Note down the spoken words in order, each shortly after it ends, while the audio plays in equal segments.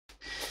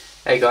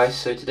Hey guys,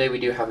 so today we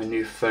do have a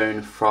new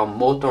phone from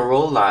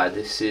Motorola.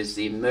 This is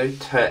the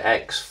Moto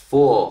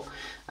X4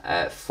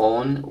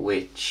 phone,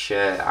 which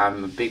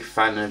I'm a big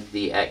fan of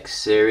the X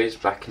series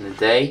back in the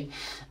day,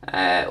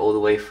 all the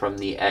way from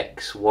the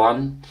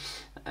X1,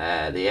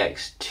 the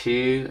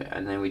X2,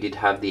 and then we did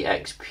have the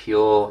X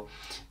Pure,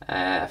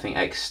 I think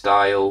X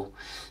Style,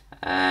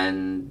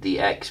 and the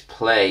X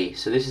Play.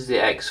 So this is the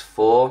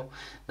X4,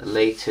 the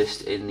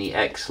latest in the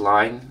X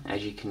line.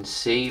 As you can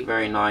see,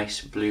 very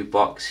nice blue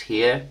box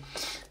here,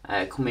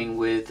 coming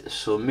with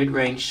some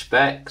mid-range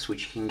specs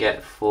which you can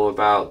get for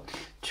about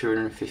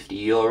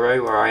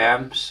 €250 where I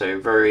am, so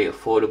very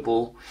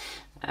affordable.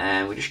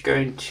 And we're just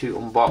going to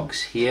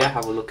unbox here,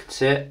 have a look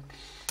at it,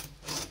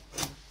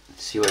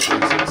 see what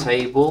brings to the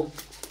table.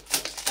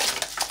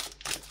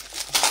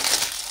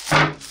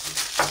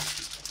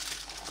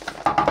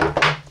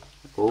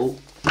 Oh,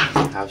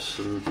 we have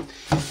some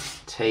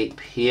tape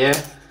here.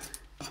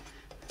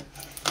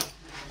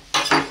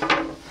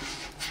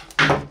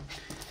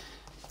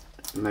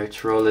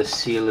 Motorola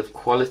seal of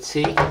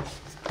quality,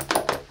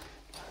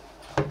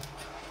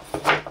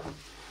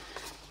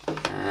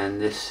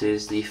 and this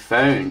is the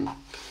phone.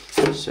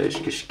 So let's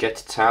just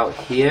get it out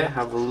here,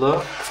 have a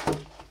look.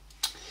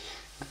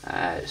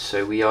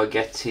 So we are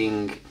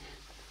getting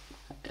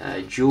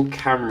dual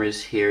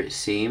cameras here, it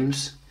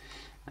seems,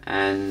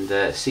 and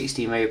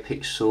 60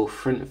 megapixel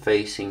front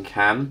facing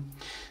cam,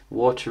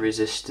 water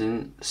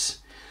resistance,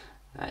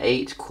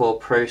 8 core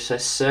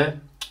processor,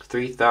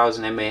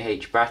 3000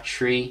 mAh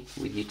battery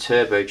with your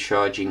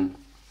turbocharging.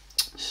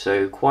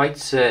 So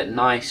quite a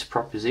nice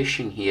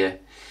proposition here,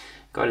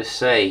 gotta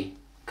say.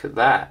 Look at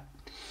that,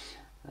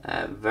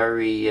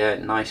 very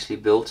nicely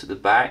built at the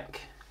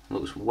back.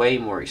 Looks way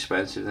more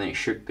expensive than it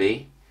should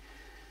be.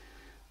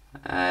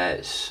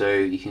 So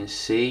you can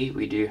see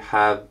we do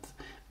have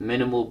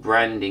minimal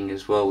branding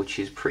as well, which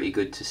is pretty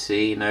good to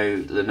see. No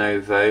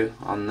Lenovo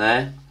on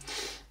there.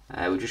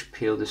 We'll just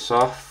peel this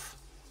off,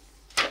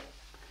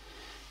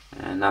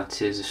 and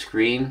that is a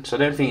screen. So I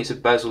don't think it's a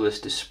bezel-less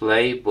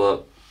display,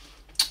 but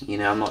you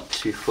know, I'm not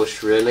too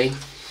fussed really,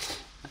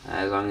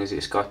 as long as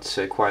it's got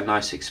quite a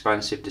nice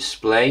expansive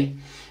display.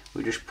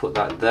 We'll just put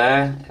that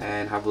there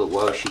and have a look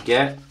what else you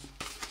get.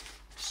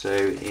 So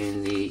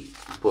in the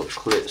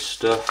booklet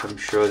stuff, I'm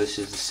sure this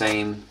is the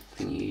same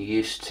thing you're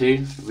used to.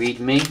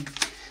 README,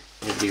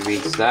 nobody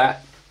reads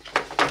that.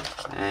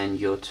 And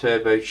your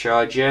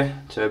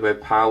turbocharger, turbo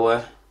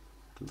power,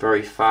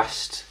 very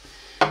fast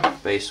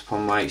based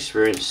upon my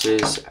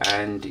experiences,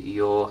 and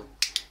your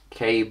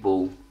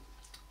cable.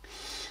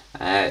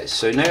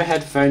 So no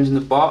headphones in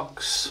the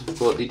box,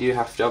 but they do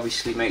have to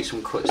obviously make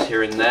some cuts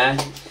here and there.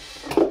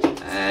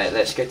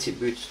 Let's get it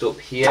booted up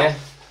here,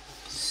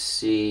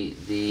 see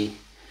the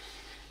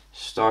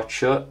start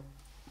shut.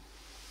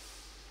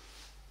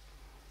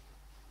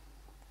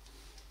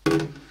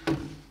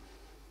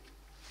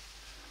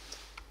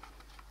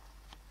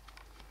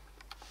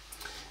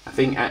 I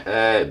think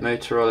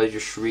Motorola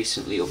just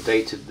recently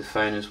updated the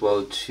phone as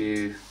well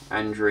to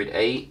Android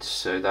 8,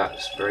 so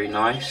that's very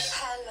nice.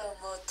 Hello,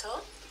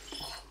 Moto.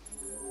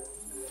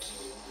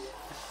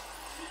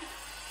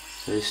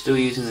 So they're still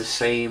using the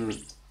same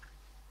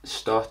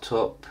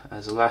startup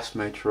as the last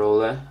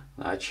Motorola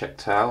that I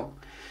checked out,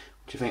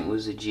 which I think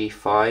was the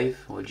G5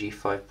 or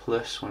G5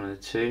 Plus, one of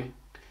the two.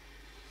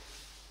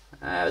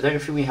 I don't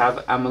think we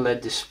have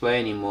AMOLED display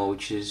anymore,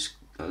 which is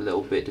a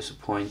little bit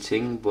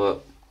disappointing,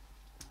 but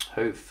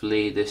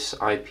hopefully this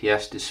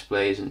IPS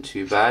display isn't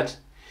too bad.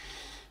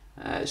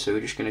 So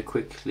we're just going to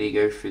quickly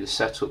go through the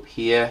setup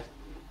here.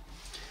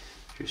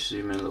 Just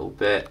zoom in a little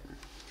bit.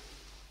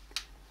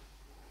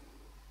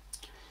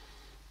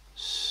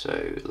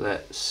 So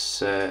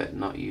let's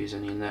not use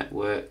any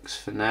networks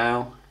for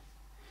now.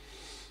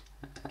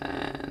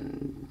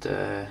 And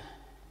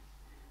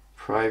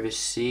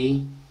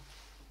privacy,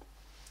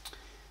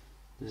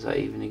 does that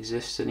even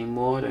exist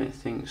anymore? I don't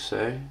think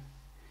so.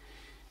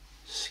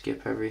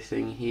 Skip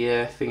everything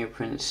here.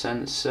 Fingerprint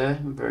sensor,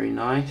 very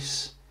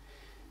nice.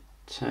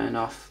 Turn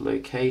off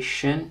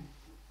location,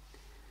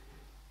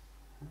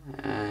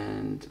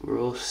 and we're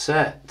all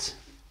set.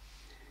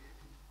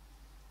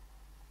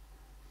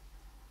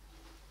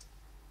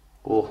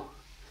 Oh,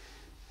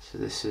 so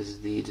this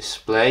is the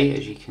display,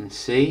 as you can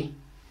see,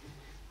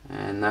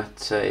 and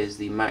that is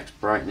the max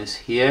brightness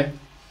here.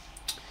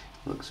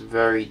 Looks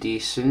very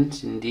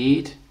decent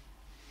indeed,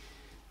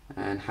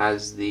 and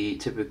has the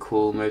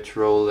typical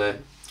Motorola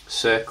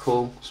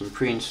circle, some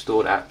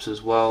pre-installed apps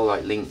as well,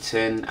 like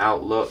LinkedIn,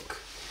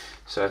 Outlook.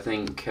 So I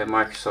think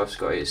Microsoft's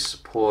got its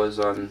paws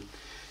on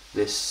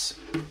this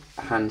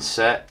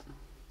handset.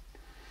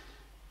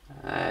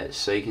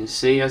 So you can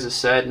see, as I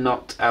said,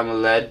 not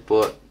AMOLED,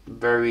 but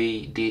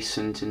very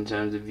decent in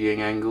terms of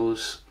viewing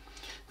angles.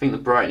 I think the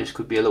brightness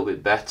could be a little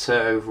bit better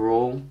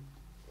overall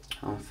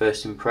on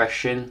first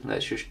impression.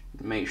 Let's just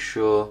make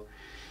sure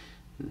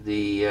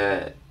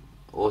the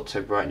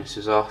auto brightness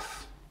is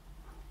off.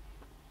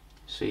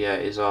 So yeah,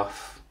 it is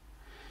off.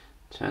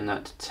 Turn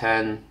that to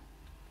 10,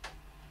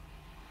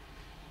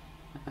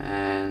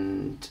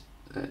 and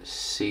let's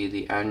see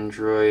the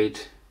Android.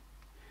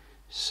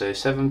 So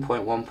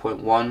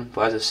 7.1.1,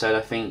 but as I said,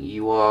 I think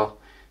you are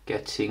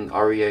getting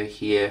Oreo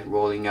here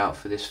rolling out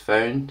for this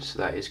phone, so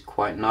that is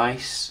quite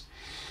nice.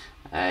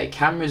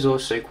 Camera is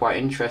also quite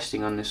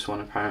interesting on this one.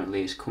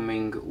 Apparently it's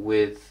coming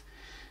with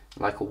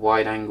like a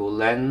wide angle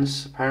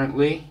lens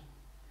apparently,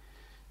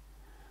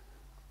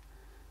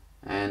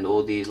 and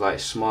all these like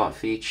smart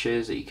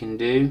features that you can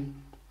do.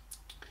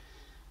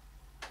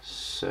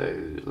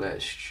 So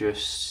let's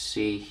just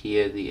see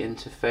here the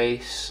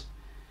interface.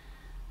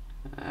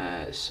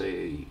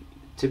 So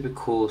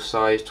typical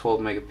size 12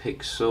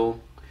 megapixel,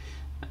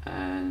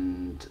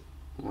 and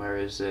where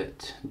is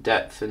it,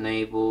 depth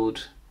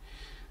enabled,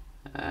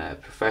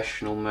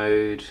 professional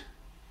mode.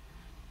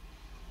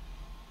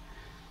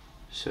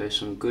 So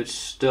some good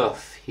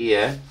stuff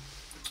here.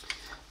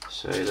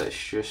 So let's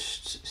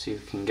just see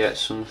if we can get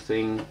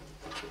something.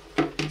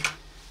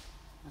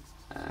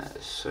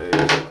 So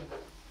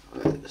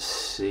let's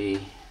see,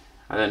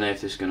 I don't know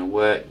if this is going to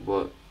work,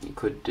 but it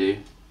could do.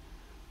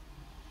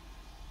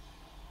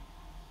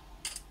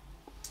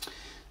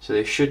 So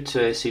the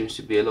shutter seems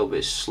to be a little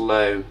bit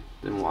slow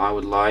than what I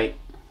would like.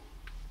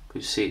 You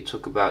can see it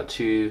took about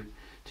 2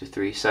 to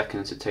 3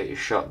 seconds to take a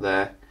shot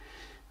there,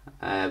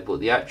 but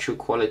the actual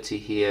quality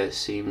here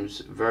seems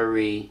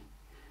very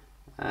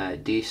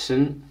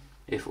decent,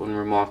 if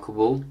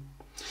unremarkable.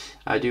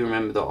 I do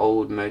remember the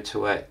old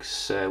Moto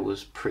X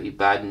was pretty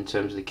bad in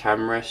terms of the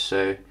camera,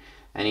 so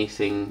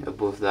anything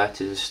above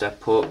that is a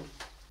step up.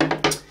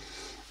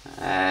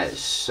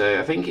 So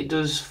I think it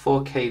does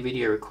 4K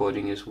video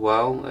recording as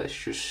well. Let's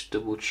just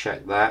double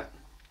check that.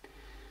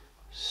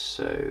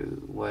 So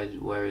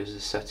where is the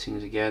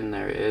settings again?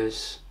 There it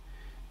is.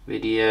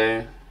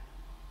 Video.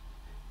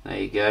 There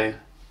you go.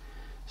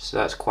 So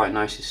that's quite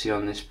nice to see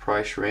on this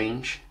price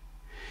range.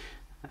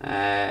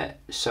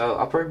 So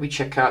I'll probably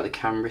check out the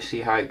camera,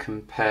 see how it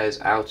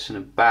compares out and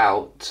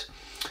about.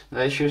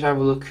 Let's just have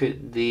a look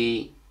at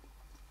the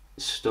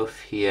stuff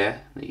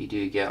here that you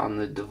do get on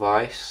the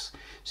device.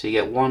 So you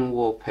get one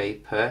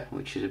wallpaper,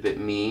 which is a bit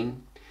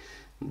mean,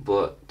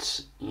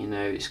 but you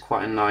know, it's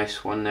quite a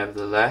nice one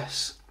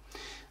nevertheless.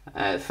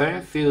 The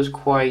phone feels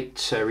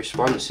quite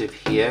responsive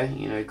here,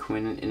 you know,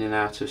 coming in and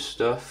out of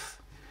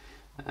stuff.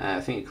 I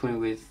think it's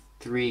coming with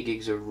 3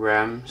 gigs of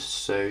RAM,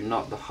 so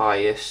not the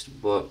highest,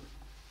 but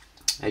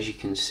as you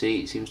can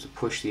see it seems to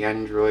push the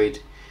Android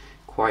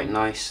quite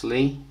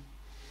nicely,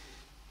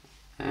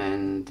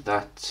 and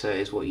that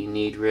is what you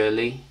need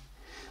really.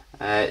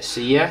 So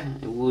yeah,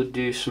 we'll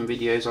do some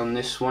videos on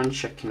this one,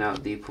 checking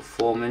out the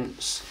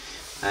performance.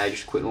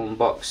 Just a quick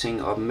unboxing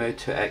of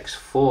Moto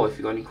X4. If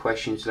you've got any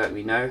questions, let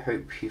me know.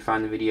 Hope you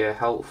found the video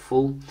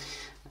helpful.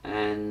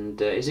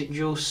 And is it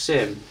dual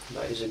SIM?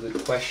 That is a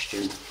good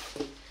question.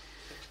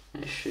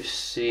 Let's just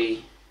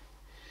see.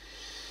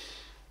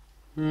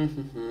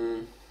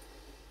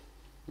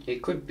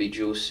 It could be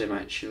dual SIM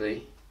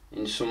actually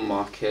in some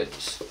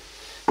markets.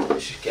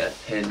 Let's just get a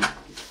pin,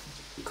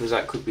 because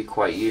that could be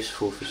quite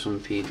useful for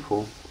some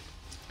people.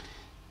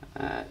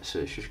 So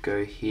let's just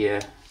go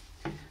here.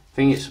 I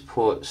think it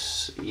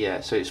supports,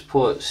 yeah, so it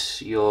supports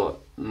your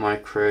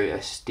micro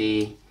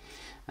SD,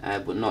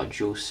 but not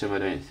dual SIM I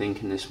don't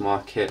think in this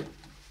market.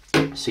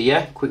 So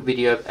yeah, quick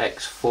video of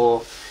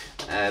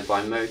X4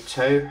 by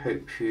Moto.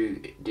 Hope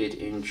you did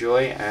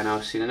enjoy, and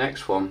I'll see you in the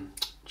next one.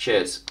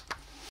 Cheers.